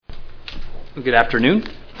Good afternoon.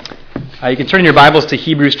 You can turn in your Bibles to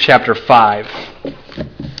Hebrews chapter 5.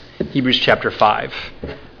 Hebrews chapter 5.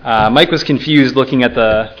 Mike was confused looking at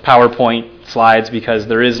the PowerPoint slides because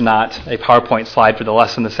there is not a PowerPoint slide for the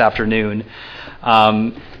lesson this afternoon.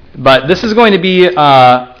 But this is going to be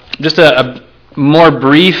just a more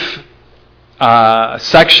brief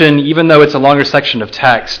section, even though it's a longer section of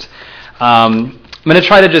text. I'm going to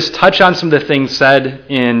try to just touch on some of the things said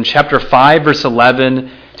in chapter 5, verse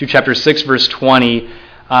 11, through chapter 6, verse 20,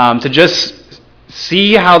 to just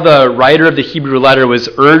see how the writer of the Hebrew letter was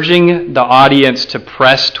urging the audience to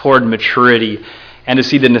press toward maturity and to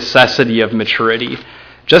see the necessity of maturity.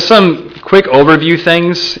 Just some quick overview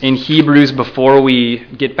things in Hebrews before we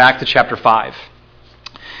get back to chapter 5.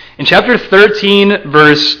 In chapter 13,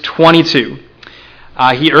 verse 22,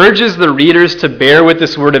 he urges the readers to bear with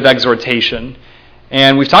this word of exhortation.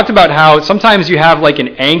 And we've talked about how sometimes you have like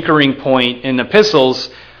an anchoring point in epistles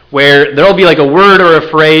where there'll be like a word or a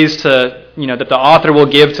phrase that the author will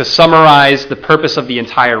give to summarize the purpose of the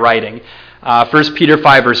entire writing. 1 Peter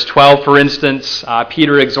 5, verse 12, for instance,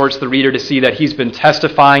 Peter exhorts the reader to see that he's been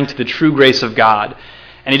testifying to the true grace of God.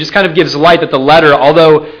 And he just kind of gives light that the letter,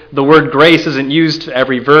 although the word grace isn't used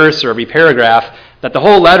every verse or every paragraph, that the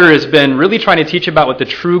whole letter has been really trying to teach about what the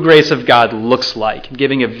true grace of God looks like,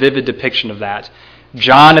 giving a vivid depiction of that.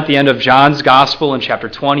 John, at the end of John's Gospel in chapter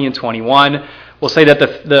 20 and 21, will say that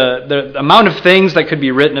the amount of things that could be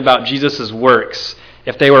written about Jesus' works,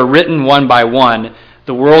 if they were written one by one,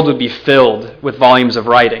 the world would be filled with volumes of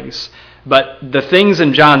writings. But the things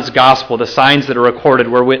in John's Gospel, the signs that are recorded,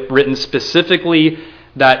 were written specifically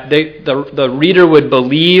that the reader would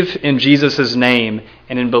believe in Jesus' name,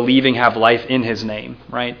 and in believing have life in his name,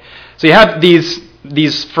 right? So you have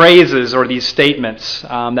these phrases or these statements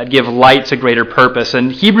that give light to greater purpose.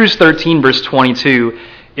 And Hebrews 13, verse 22,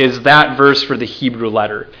 is that verse for the Hebrew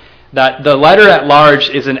letter. That the letter at large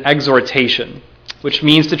is an exhortation, which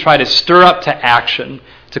means to try to stir up to action,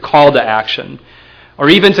 to call to action, or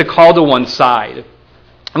even to call to one side.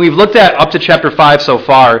 And we've looked at up to chapter 5 so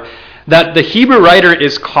far that the Hebrew writer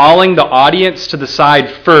is calling the audience to the side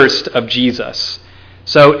first of Jesus.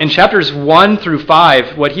 So in chapters 1 through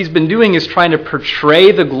 5, what he's been doing is trying to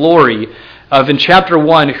portray the glory of, in chapter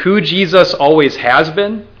 1, who Jesus always has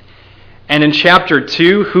been, and in chapter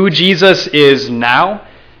 2, who Jesus is now,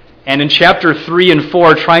 and in chapter 3 and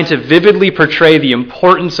 4, trying to vividly portray the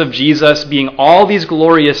importance of Jesus being all these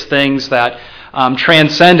glorious things that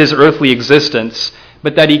transcend his earthly existence,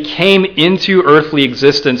 but that he came into earthly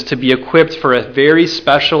existence to be equipped for a very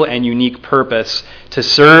special and unique purpose, to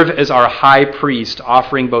serve as our high priest,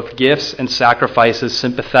 offering both gifts and sacrifices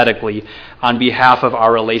sympathetically on behalf of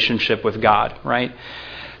our relationship with God, right?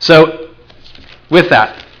 So, with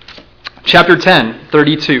that, chapter 10,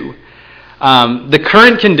 32. The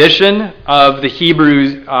current condition of the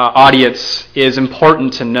Hebrew audience is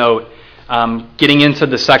important to note, getting into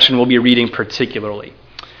the section we'll be reading particularly.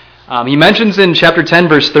 He mentions in chapter 10,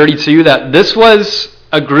 verse 32, that this was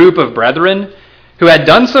a group of brethren who had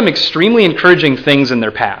done some extremely encouraging things in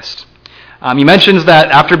their past. He mentions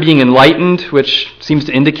that after being enlightened, which seems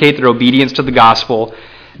to indicate their obedience to the gospel,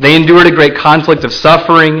 they endured a great conflict of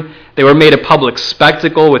suffering. They were made a public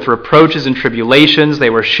spectacle with reproaches and tribulations. They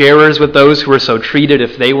were sharers with those who were so treated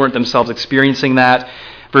if they weren't themselves experiencing that.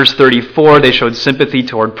 Verse 34, they showed sympathy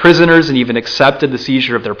toward prisoners and even accepted the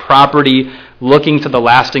seizure of their property, looking to the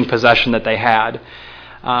lasting possession that they had.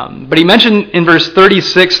 But he mentioned in verse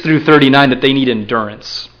 36 through 39 that they need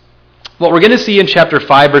endurance. What we're going to see in chapter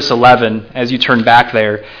 5, verse 11, as you turn back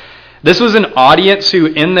there, this was an audience who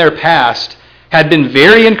in their past had been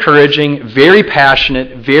very encouraging, very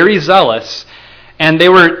passionate, very zealous, and they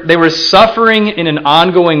were suffering in an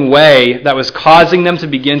ongoing way that was causing them to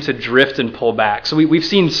begin to drift and pull back. So we've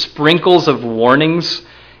seen sprinkles of warnings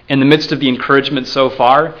in the midst of the encouragement so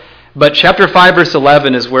far, but chapter 5, verse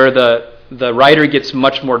 11 is where the writer gets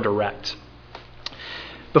much more direct.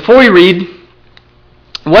 Before we read,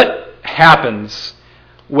 what happens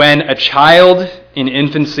when a child in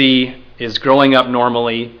infancy is growing up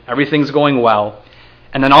normally, everything's going well,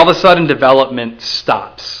 and then all of a sudden development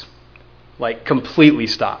stops? Like completely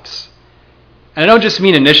stops. And I don't just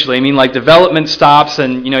mean initially, I mean like development stops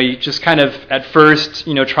and you just kind of at first,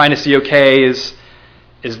 trying to see, okay, is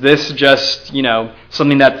this just,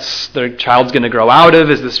 something that the child's going to grow out of?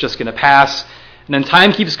 Is this just going to pass? And then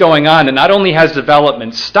time keeps going on, and not only has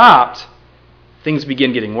development stopped, things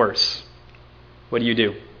begin getting worse. What do you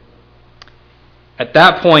do? At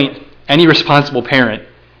that point, any responsible parent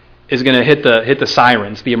is going to hit the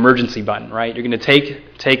sirens, the emergency button, right? You're going to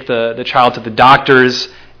take the child to the doctors,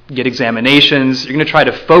 get examinations. You're going to try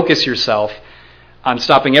to focus yourself on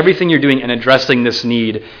stopping everything you're doing and addressing this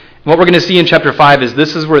need. And what we're going to see in chapter 5 is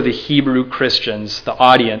this is where the Hebrew Christians, the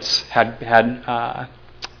audience, had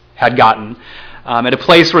gotten. At a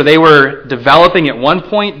place where they were developing at one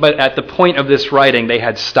point, but at the point of this writing, they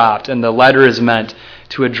had stopped, and the letter is meant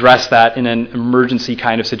to address that in an emergency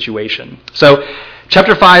kind of situation. So,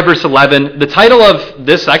 chapter 5, verse 11, the title of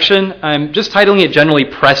this section, I'm just titling it generally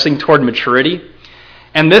Pressing Toward Maturity.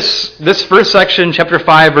 And this first section, chapter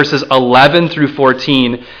 5, verses 11 through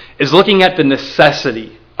 14, is looking at the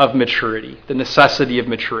necessity of maturity. The necessity of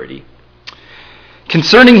maturity.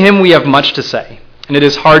 Concerning him we have much to say, and it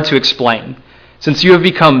is hard to explain, since you have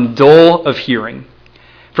become dull of hearing.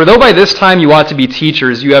 For though by this time you ought to be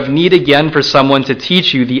teachers, you have need again for someone to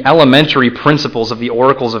teach you the elementary principles of the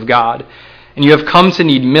oracles of God, and you have come to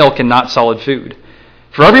need milk and not solid food.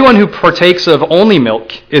 For everyone who partakes of only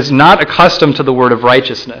milk is not accustomed to the word of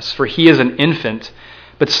righteousness, for he is an infant,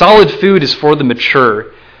 but solid food is for the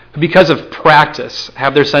mature, who because of practice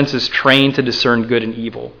have their senses trained to discern good and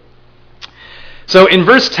evil. So in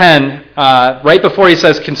verse 10, right before he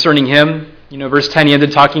says concerning him, verse 10, he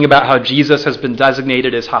ended talking about how Jesus has been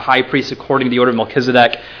designated as a high priest according to the order of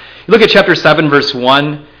Melchizedek. You look at chapter 7, verse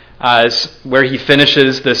 1, where he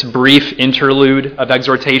finishes this brief interlude of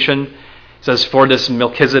exhortation. It says, for this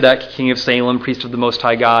Melchizedek, king of Salem, priest of the Most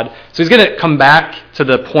High God. So he's going to come back to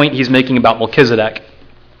the point he's making about Melchizedek.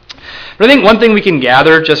 But I think one thing we can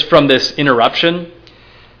gather just from this interruption,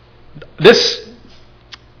 this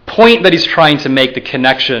point that he's trying to make, the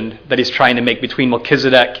connection that he's trying to make between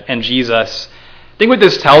Melchizedek and Jesus, I think what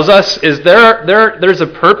this tells us is there's a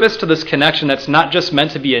purpose to this connection that's not just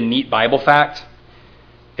meant to be a neat Bible fact.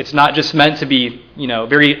 It's not just meant to be,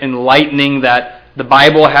 very enlightening that the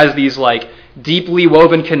Bible has these deeply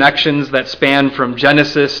woven connections that span from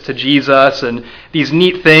Genesis to Jesus and these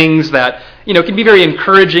neat things that, can be very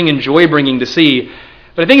encouraging and joy-bringing to see.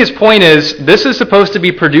 But I think his point is this is supposed to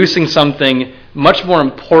be producing something much more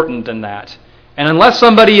important than that. And unless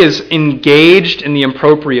somebody is engaged in the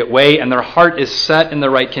appropriate way and their heart is set in the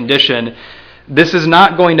right condition, this is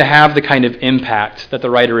not going to have the kind of impact that the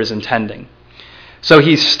writer is intending. So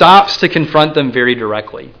he stops to confront them very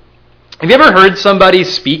directly. Have you ever heard somebody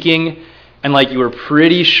speaking and you were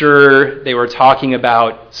pretty sure they were talking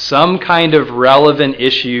about some kind of relevant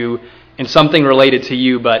issue and something related to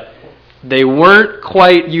you, but they weren't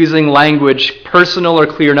quite using language personal or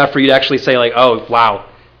clear enough for you to actually say oh, wow,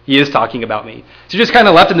 he is talking about me. So you're just kind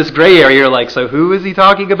of left in this gray area. You're so who is he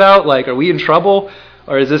talking about? Are we in trouble?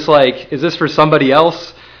 Or is this for somebody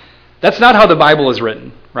else? That's not how the Bible is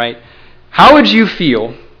written, right? How would you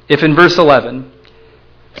feel if in verse 11,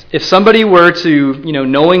 if somebody were to,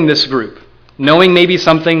 knowing this group, knowing maybe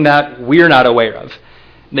something that we're not aware of,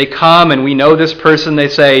 they come and we know this person, they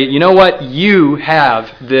say, you know what, you have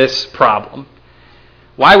this problem.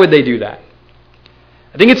 Why would they do that?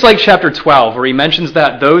 I think it's like chapter 12 where he mentions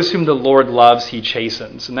that those whom the Lord loves, he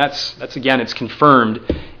chastens. And that's again, it's confirmed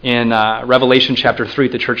in Revelation chapter 3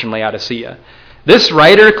 at the church in Laodicea. This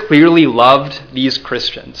writer clearly loved these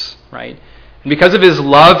Christians, right? And because of his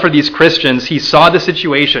love for these Christians, he saw the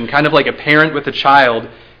situation kind of like a parent with a child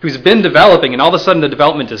who's been developing, and all of a sudden the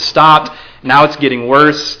development has stopped. Now it's getting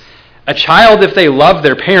worse. A child, if they love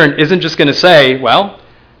their parent, isn't just going to say, I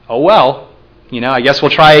guess we'll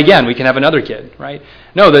try again. We can have another kid, right?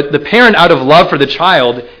 No, the parent, out of love for the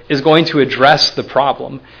child, is going to address the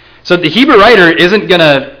problem. So the Hebrew writer isn't going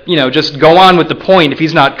to, just go on with the point if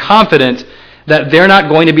he's not confident that they're not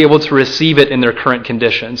going to be able to receive it in their current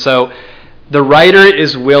condition. So the writer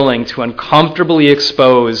is willing to uncomfortably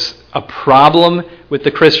expose a problem with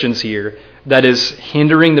the Christians here that is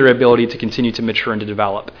hindering their ability to continue to mature and to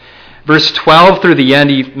develop. Verse 12 through the end,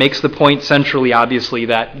 he makes the point centrally, obviously,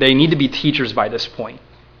 that they need to be teachers by this point.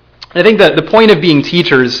 I think that the point of being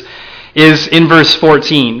teachers is in verse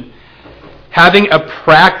 14, having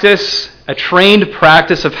a trained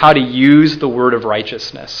practice of how to use the word of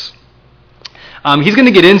righteousness. He's going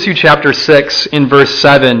to get into chapter 6 in verse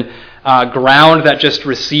 7, ground that just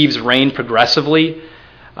receives rain progressively.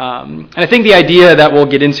 And I think the idea that we'll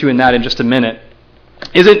get into in that in just a minute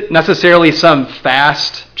isn't necessarily some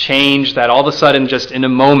fast change that all of a sudden just in a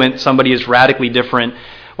moment somebody is radically different,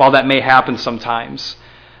 while that may happen sometimes.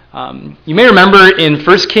 You may remember in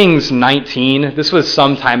 1 Kings 19, this was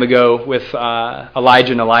some time ago with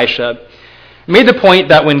Elijah and Elisha, made the point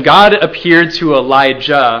that when God appeared to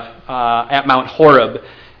Elijah at Mount Horeb,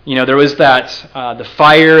 there was that the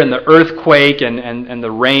fire and the earthquake and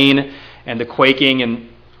the rain and the quaking, and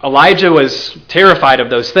Elijah was terrified of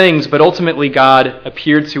those things, but ultimately God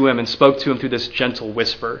appeared to him and spoke to him through this gentle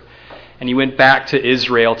whisper. And he went back to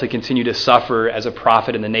Israel to continue to suffer as a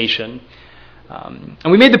prophet in the nation.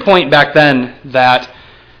 And we made the point back then that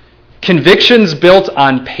convictions built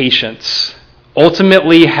on patience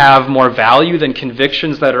ultimately have more value than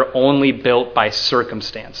convictions that are only built by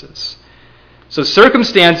circumstances. So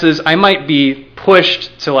circumstances, I might be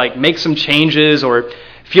pushed to make some changes or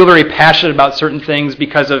feel very passionate about certain things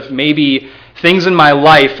because of maybe things in my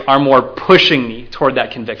life are more pushing me toward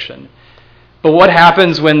that conviction. But what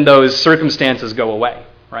happens when those circumstances go away,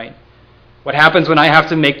 right? What happens when I have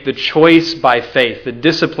to make the choice by faith, the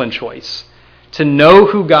disciplined choice, to know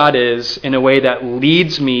who God is in a way that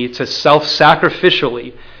leads me to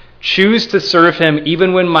self-sacrificially choose to serve him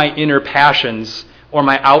even when my inner passions or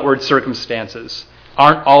my outward circumstances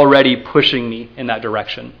aren't already pushing me in that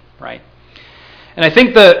direction, right? And I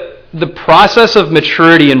think the process of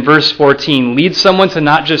maturity in verse 14 leads someone to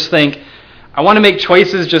not just think, I want to make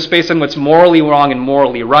choices just based on what's morally wrong and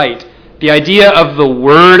morally right. The idea of the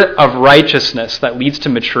word of righteousness that leads to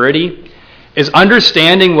maturity is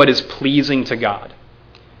understanding what is pleasing to God.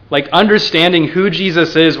 Understanding who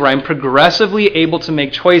Jesus is, where I'm progressively able to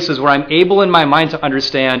make choices, where I'm able in my mind to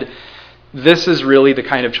understand this is really the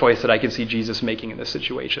kind of choice that I can see Jesus making in this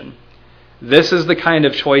situation. This is the kind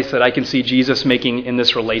of choice that I can see Jesus making in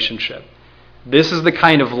this relationship. This is the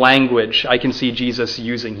kind of language I can see Jesus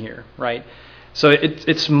using here, right? So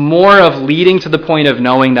it's more of leading to the point of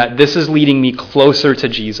knowing that this is leading me closer to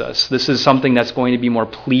Jesus. This is something that's going to be more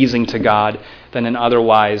pleasing to God than an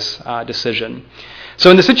otherwise decision. So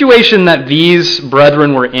in the situation that these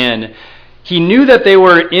brethren were in, he knew that they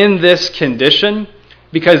were in this condition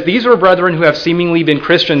because these were brethren who have seemingly been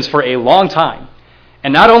Christians for a long time.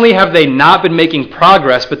 And not only have they not been making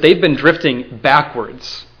progress, but they've been drifting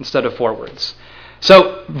backwards instead of forwards.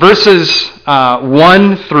 So verses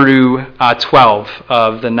 1 through 12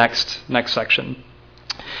 of the next section.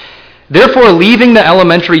 Therefore, leaving the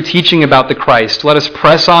elementary teaching about the Christ, let us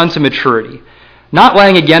press on to maturity, not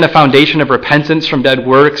laying again a foundation of repentance from dead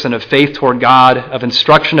works and of faith toward God, of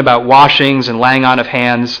instruction about washings and laying on of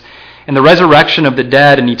hands, and the resurrection of the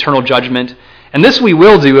dead and eternal judgment. And this we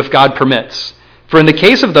will do if God permits. For in the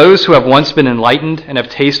case of those who have once been enlightened and have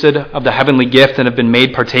tasted of the heavenly gift and have been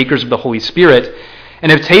made partakers of the Holy Spirit,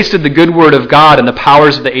 and have tasted the good word of God and the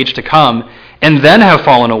powers of the age to come, and then have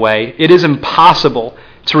fallen away, it is impossible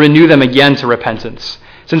to renew them again to repentance,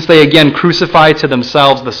 since they again crucify to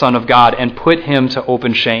themselves the Son of God and put him to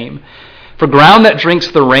open shame. For ground that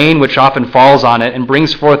drinks the rain which often falls on it and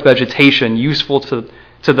brings forth vegetation useful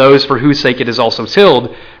to those for whose sake it is also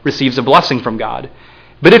tilled, receives a blessing from God.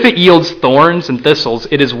 But if it yields thorns and thistles,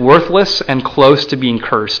 it is worthless and close to being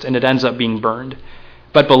cursed, and it ends up being burned.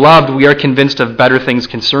 But beloved, we are convinced of better things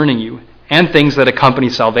concerning you, and things that accompany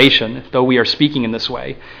salvation, though we are speaking in this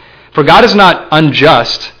way. For God is not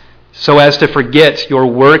unjust, so as to forget your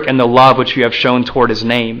work and the love which you have shown toward his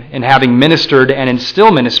name, in having ministered and in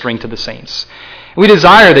still ministering to the saints. We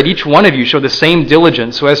desire that each one of you show the same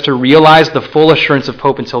diligence so as to realize the full assurance of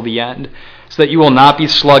hope until the end, so that you will not be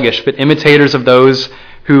sluggish, but imitators of those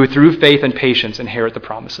who through faith and patience inherit the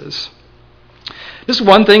promises. Just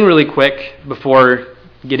one thing really quick before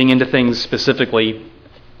getting into things specifically.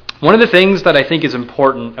 One of the things that I think is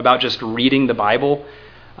important about just reading the Bible,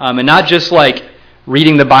 and not just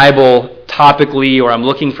reading the Bible topically, or I'm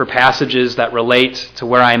looking for passages that relate to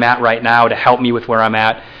where I'm at right now to help me with where I'm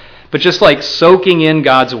at, but just soaking in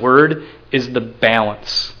God's word, is the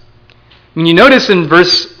balance. I mean, you notice in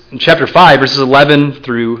chapter 5, verses 11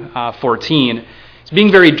 through 14, it's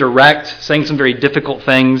being very direct, saying some very difficult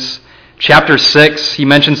things. Chapter 6, he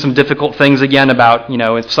mentions some difficult things again about,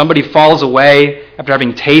 if somebody falls away after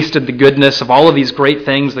having tasted the goodness of all of these great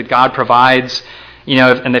things that God provides,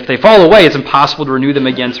 and if they fall away, it's impossible to renew them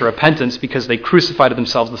again to repentance because they crucified to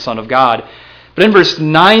themselves the Son of God. But in verse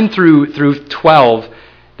 9 through 12,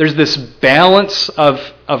 there's this balance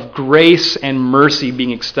of grace and mercy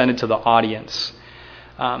being extended to the audience.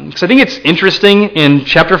 Because I think it's interesting in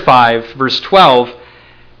chapter 5, verse 12,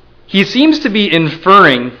 he seems to be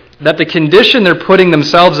inferring that the condition they're putting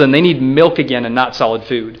themselves in, they need milk again and not solid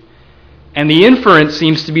food. And the inference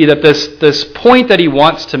seems to be that this point that he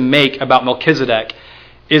wants to make about Melchizedek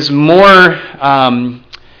is more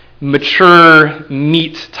mature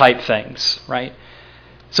meat type things, right?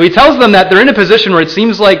 So he tells them that they're in a position where it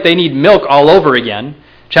seems like they need milk all over again.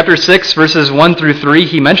 Chapter 6, verses 1 through 3,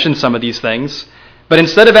 he mentions some of these things. But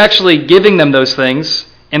instead of actually giving them those things,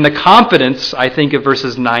 in the confidence, I think, of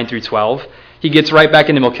verses 9 through 12, he gets right back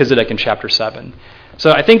into Melchizedek in chapter 7.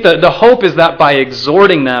 So I think the hope is that by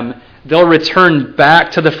exhorting them, they'll return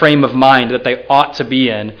back to the frame of mind that they ought to be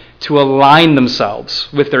in to align themselves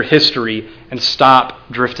with their history and stop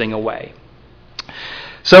drifting away.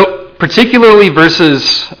 So, particularly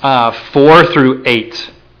verses 4 through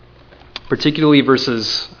 8. Particularly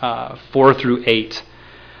verses 4 through 8.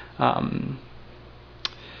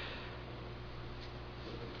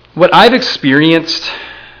 What I've experienced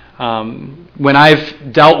when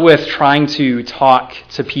I've dealt with trying to talk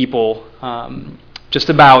to people just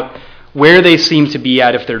about where they seem to be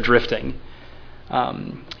at if they're drifting,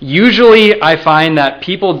 usually I find that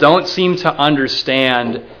people don't seem to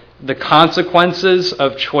understand the consequences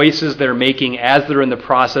of choices they're making as they're in the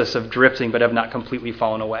process of drifting but have not completely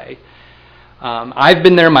fallen away. I've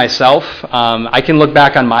been there myself. I can look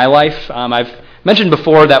back on my life. I've mentioned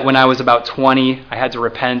before that when I was about 20, I had to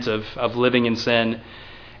repent of living in sin.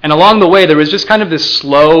 And along the way, there was just kind of this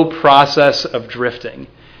slow process of drifting.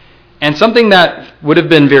 And something that would have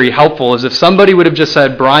been very helpful is if somebody would have just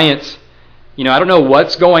said, Bryant, I don't know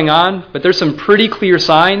what's going on, but there's some pretty clear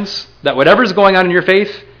signs that whatever's going on in your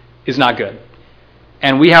faith is not good.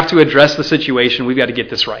 And we have to address the situation. We've got to get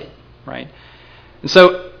this right? And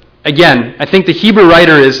so, again, I think the Hebrew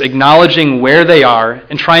writer is acknowledging where they are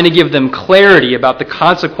and trying to give them clarity about the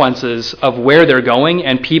consequences of where they're going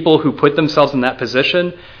and people who put themselves in that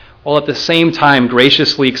position, while at the same time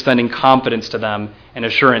graciously extending confidence to them and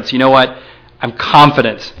assurance. You know what? I'm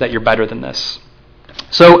confident that you're better than this.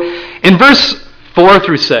 So in verse 4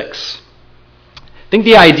 through 6, I think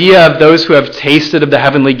the idea of those who have tasted of the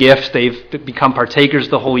heavenly gift, they've become partakers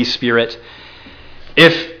of the Holy Spirit.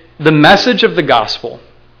 If the message of the gospel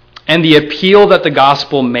and the appeal that the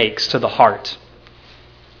gospel makes to the heart,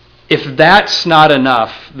 if that's not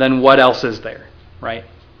enough, then what else is there, right?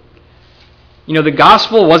 The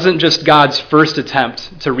gospel wasn't just God's first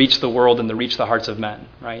attempt to reach the world and to reach the hearts of men,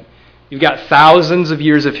 right? You've got thousands of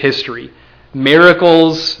years of history,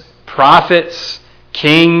 miracles, prophets,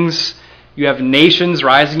 kings. You have nations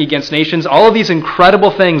rising against nations, all of these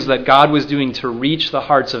incredible things that God was doing to reach the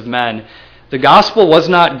hearts of men. The gospel was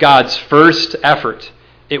not God's first effort.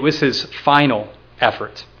 It was his final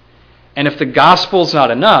effort. And if the gospel's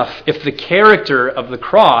not enough, if the character of the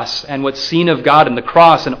cross and what's seen of God in the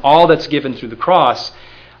cross and all that's given through the cross,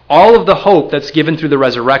 all of the hope that's given through the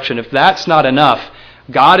resurrection, if that's not enough,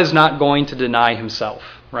 God is not going to deny himself,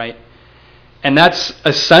 right? And that's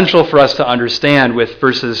essential for us to understand with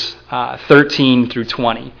verses 13 through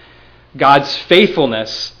 20. God's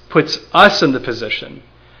faithfulness puts us in the position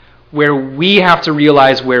where we have to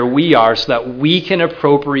realize where we are so that we can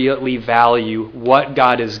appropriately value what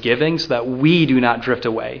God is giving so that we do not drift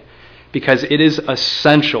away. Because it is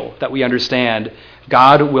essential that we understand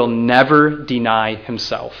God will never deny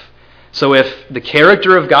himself. So if the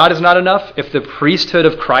character of God is not enough, if the priesthood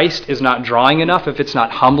of Christ is not drawing enough, if it's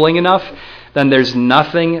not humbling enough, then there's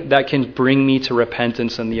nothing that can bring me to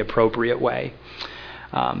repentance in the appropriate way.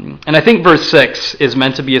 And I think verse 6 is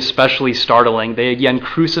meant to be especially startling. They again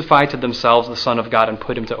crucify to themselves the Son of God and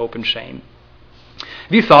put him to open shame.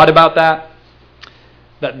 Have you thought about that?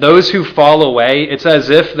 That those who fall away, it's as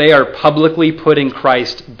if they are publicly putting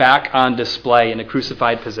Christ back on display in a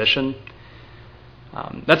crucified position.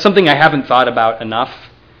 That's something I haven't thought about enough.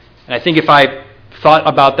 And I think if I thought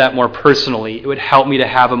about that more personally, it would help me to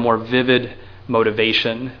have a more vivid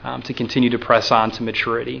motivation to continue to press on to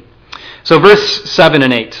maturity. So verse 7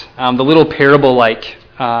 and 8, the little parable-like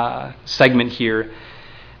segment here.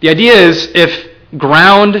 The idea is if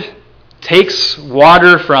ground takes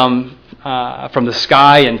water from the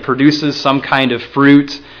sky and produces some kind of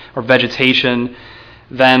fruit or vegetation,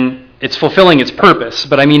 then it's fulfilling its purpose.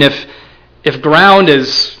 But I mean, if ground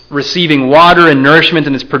is receiving water and nourishment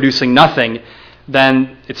and is producing nothing,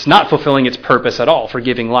 then it's not fulfilling its purpose at all for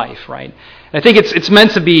giving life, right? And I think it's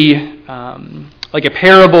meant to be like a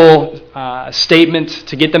parable statement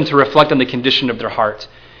to get them to reflect on the condition of their heart.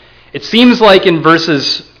 It seems like in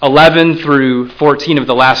verses 11 through 14 of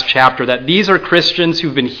the last chapter that these are Christians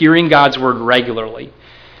who've been hearing God's word regularly.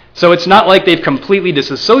 So it's not like they've completely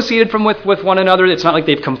disassociated from with one another. It's not like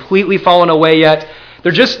they've completely fallen away yet.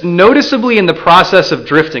 They're just noticeably in the process of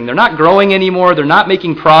drifting. They're not growing anymore. They're not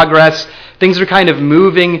making progress. Things are kind of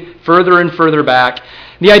moving further and further back.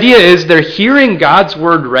 The idea is they're hearing God's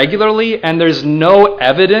word regularly, and there's no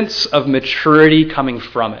evidence of maturity coming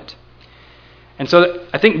from it. And so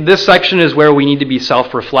I think this section is where we need to be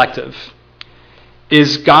self-reflective.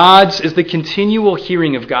 Is the continual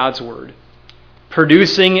hearing of God's word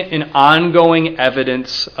producing an ongoing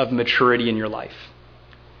evidence of maturity in your life?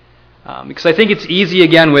 Because I think it's easy,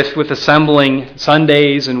 again, with assembling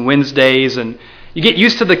Sundays and Wednesdays, and you get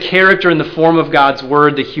used to the character and the form of God's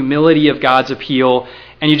word, the humility of God's appeal,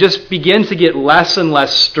 and you just begin to get less and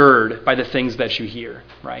less stirred by the things that you hear,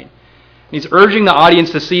 right? And he's urging the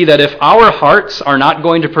audience to see that if our hearts are not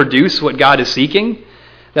going to produce what God is seeking,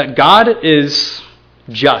 that God is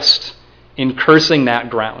just in cursing that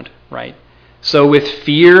ground, right? So with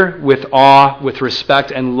fear, with awe, with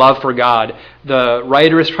respect and love for God, the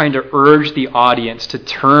writer is trying to urge the audience to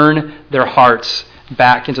turn their hearts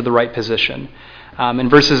back into the right position. In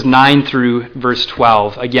verses 9 through verse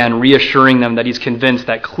 12, again, reassuring them that he's convinced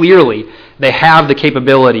that clearly they have the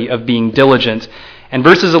capability of being diligent. And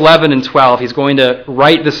verses 11 and 12, he's going to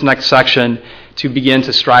write this next section to begin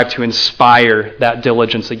to strive to inspire that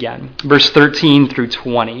diligence again. Verse 13 through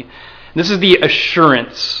 20. This is the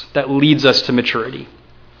assurance that leads us to maturity.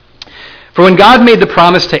 For when God made the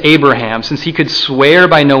promise to Abraham, since he could swear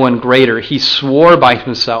by no one greater, he swore by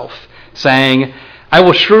himself, saying, I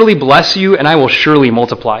will surely bless you, and I will surely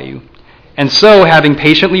multiply you. And so, having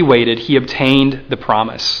patiently waited, he obtained the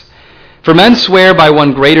promise. For men swear by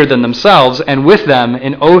one greater than themselves, and with them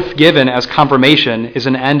an oath given as confirmation is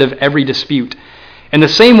an end of every dispute. In the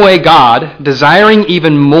same way, God, desiring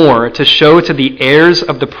even more to show to the heirs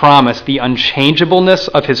of the promise the unchangeableness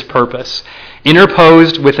of his purpose,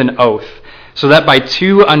 interposed with an oath, so that by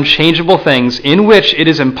two unchangeable things in which it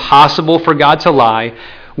is impossible for God to lie,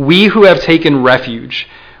 we who have taken refuge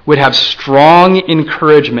would have strong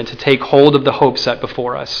encouragement to take hold of the hope set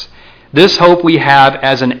before us. This hope we have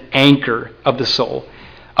as an anchor of the soul,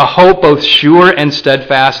 a hope both sure and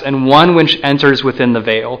steadfast, and one which enters within the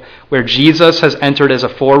veil, where Jesus has entered as a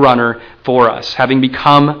forerunner for us, having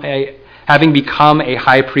become a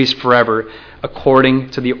high priest forever, according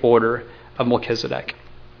to the order of Melchizedek.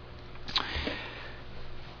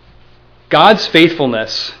 God's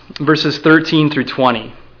faithfulness, verses 13 through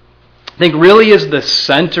 20, I think really is the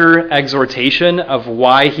center exhortation of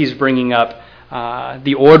why he's bringing up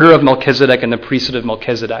the order of Melchizedek and the priesthood of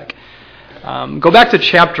Melchizedek. Go back to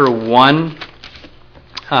chapter 1,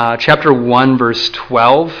 verse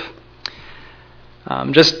 12.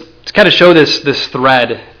 Just to kind of show this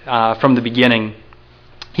thread from the beginning.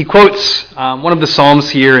 He quotes one of the Psalms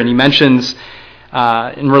here, and he mentions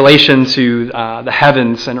in relation to the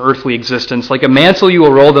heavens and earthly existence, like a mantle you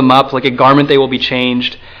will roll them up, like a garment they will be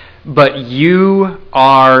changed, but you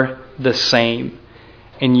are the same,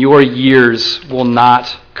 and your years will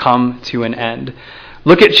not come to an end.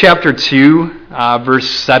 Look at chapter 2, verse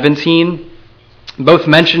 17, both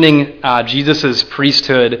mentioning Jesus'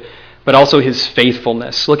 priesthood, but also his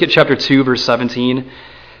faithfulness. Look at chapter 2, verse 17.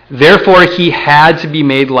 Therefore he had to be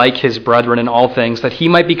made like his brethren in all things, that he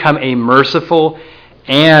might become a merciful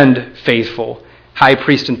and faithful high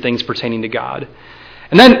priest in things pertaining to God.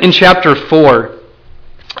 And then in chapter 4,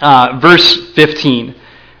 verse 15,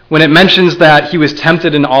 when it mentions that he was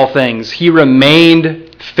tempted in all things, he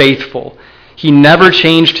remained faithful. He never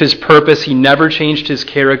changed his purpose. He never changed his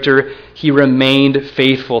character. He remained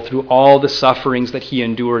faithful through all the sufferings that he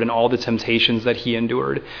endured and all the temptations that he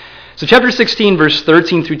endured. So chapter 16, verse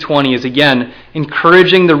 13 through 20 is again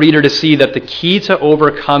encouraging the reader to see that the key to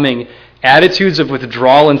overcoming attitudes of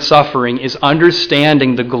withdrawal and suffering is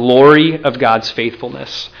understanding the glory of God's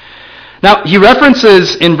faithfulness. Now, he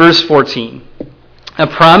references in verse 14 a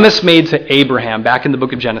promise made to Abraham back in the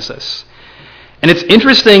book of Genesis. And it's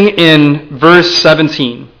interesting in verse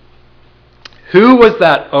 17. Who was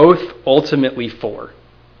that oath ultimately for?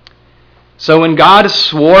 So when God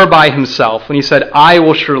swore by himself, when he said, I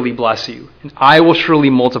will surely bless you, and I will surely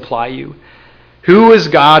multiply you, who was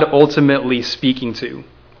God ultimately speaking to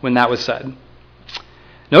when that was said?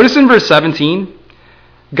 Notice in verse 17,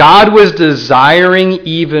 God was desiring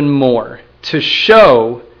even more to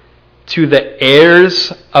show to the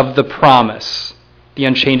heirs of the promise the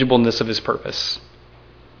unchangeableness of his purpose.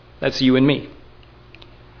 That's you and me.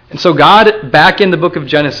 And so God, back in the book of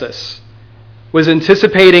Genesis, was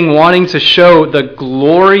anticipating wanting to show the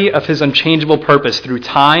glory of his unchangeable purpose through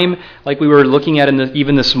time, like we were looking at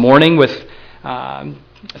even this morning with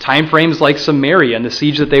time frames like Samaria and the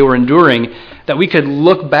siege that they were enduring, that we could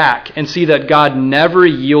look back and see that God never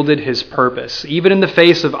yielded his purpose. Even in the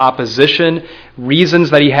face of opposition,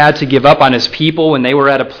 reasons that he had to give up on his people when they were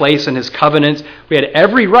at a place in his covenant, we had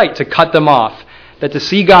every right to cut them off. That to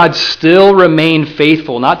see God still remain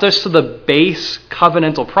faithful, not just to the base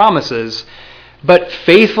covenantal promises, but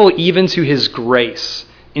faithful even to his grace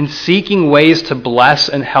in seeking ways to bless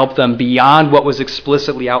and help them beyond what was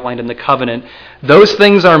explicitly outlined in the covenant. Those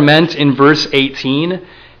things are meant in verse 18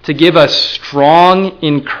 to give us strong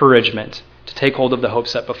encouragement to take hold of the hope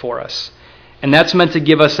set before us. And that's meant to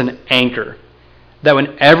give us an anchor that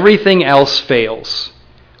when everything else fails,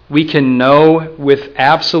 we can know with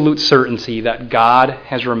absolute certainty that God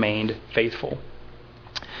has remained faithful.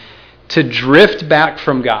 To drift back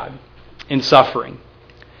from God in suffering,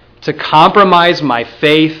 to compromise my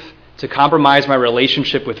faith, to compromise my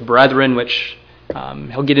relationship with brethren, which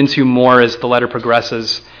he'll get into more as the letter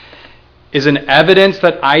progresses, is an evidence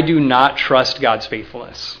that I do not trust God's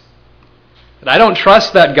faithfulness. That I don't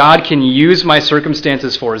trust that God can use my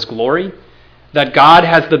circumstances for his glory, that God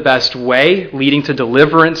has the best way leading to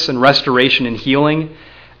deliverance and restoration and healing.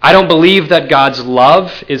 I don't believe that God's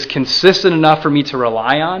love is consistent enough for me to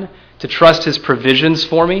rely on, to trust his provisions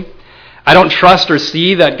for me. I don't trust or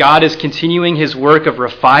see that God is continuing his work of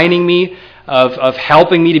refining me, of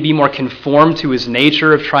helping me to be more conformed to his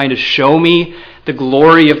nature, of trying to show me the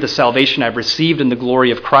glory of the salvation I've received and the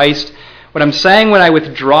glory of Christ. What I'm saying when I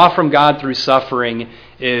withdraw from God through suffering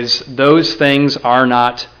is those things are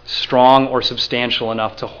not strong or substantial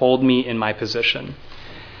enough to hold me in my position.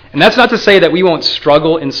 And that's not to say that we won't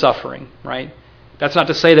struggle in suffering, right? That's not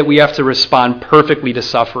to say that we have to respond perfectly to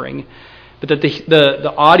suffering. But that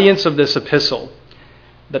the audience of this epistle,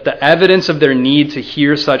 that the evidence of their need to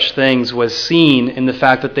hear such things was seen in the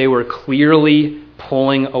fact that they were clearly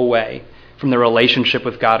pulling away from the relationship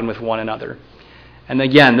with God and with one another. And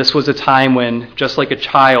again, this was a time when, just like a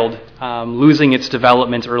child losing its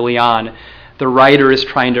development early on, the writer is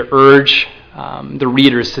trying to urge the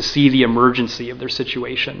readers to see the emergency of their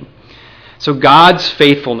situation. So God's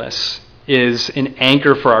faithfulness is an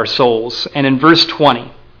anchor for our souls. And in verse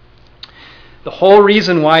 20, the whole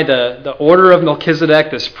reason why the order of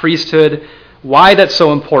Melchizedek, this priesthood, why that's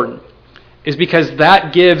so important is because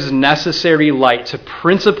that gives necessary light to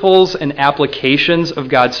principles and applications of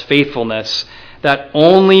God's faithfulness that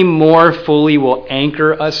only more fully will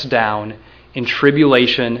anchor us down in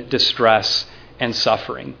tribulation, distress, and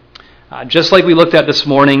suffering. Just like we looked at this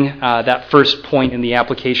morning, that first point in the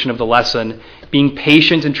application of the lesson, being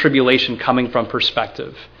patient in tribulation coming from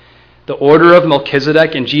perspective. The order of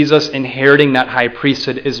Melchizedek and Jesus inheriting that high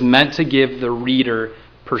priesthood is meant to give the reader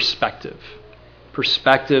perspective.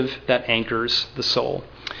 Perspective that anchors the soul.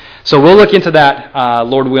 So we'll look into that,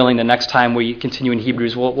 Lord willing, the next time we continue in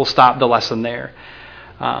Hebrews. We'll stop the lesson there.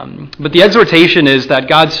 But the exhortation is that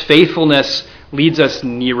God's faithfulness leads us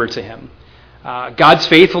nearer to him. God's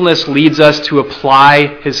faithfulness leads us to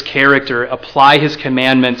apply his character, apply his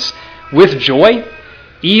commandments with joy,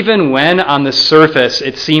 even when on the surface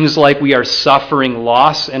it seems like we are suffering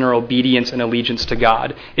loss in our obedience and allegiance to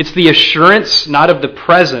God. It's the assurance not of the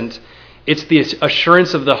present, it's the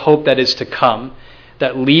assurance of the hope that is to come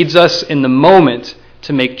that leads us in the moment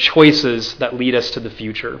to make choices that lead us to the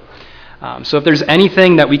future. So if there's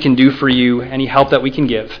anything that we can do for you, any help that we can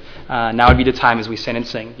give, now would be the time as we stand and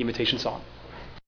sing the invitation song.